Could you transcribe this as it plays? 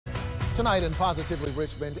Tonight in Positively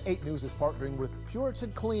Richmond, 8 News is partnering with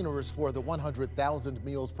Puritan Cleaners for the 100,000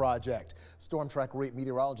 Meals Project. Storm Track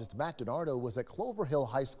meteorologist DiNardo was at Clover Hill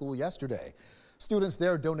High School yesterday. Students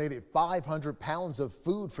there donated 500 pounds of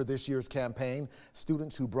food for this year's campaign.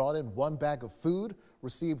 Students who brought in 1 bag of food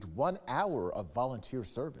received 1 hour of volunteer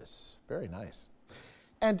service. Very nice.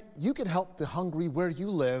 And you can help the hungry where you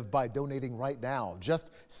live by donating right now.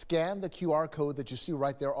 Just scan the QR code that you see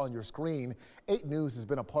right there on your screen. 8 News has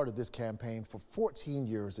been a part of this campaign for 14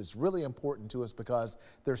 years. It's really important to us because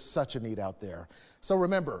there's such a need out there. So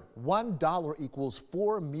remember, $1 equals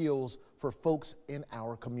 4 meals for folks in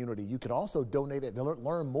our community. You can also donate it and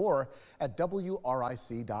learn more at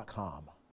WRIC.com.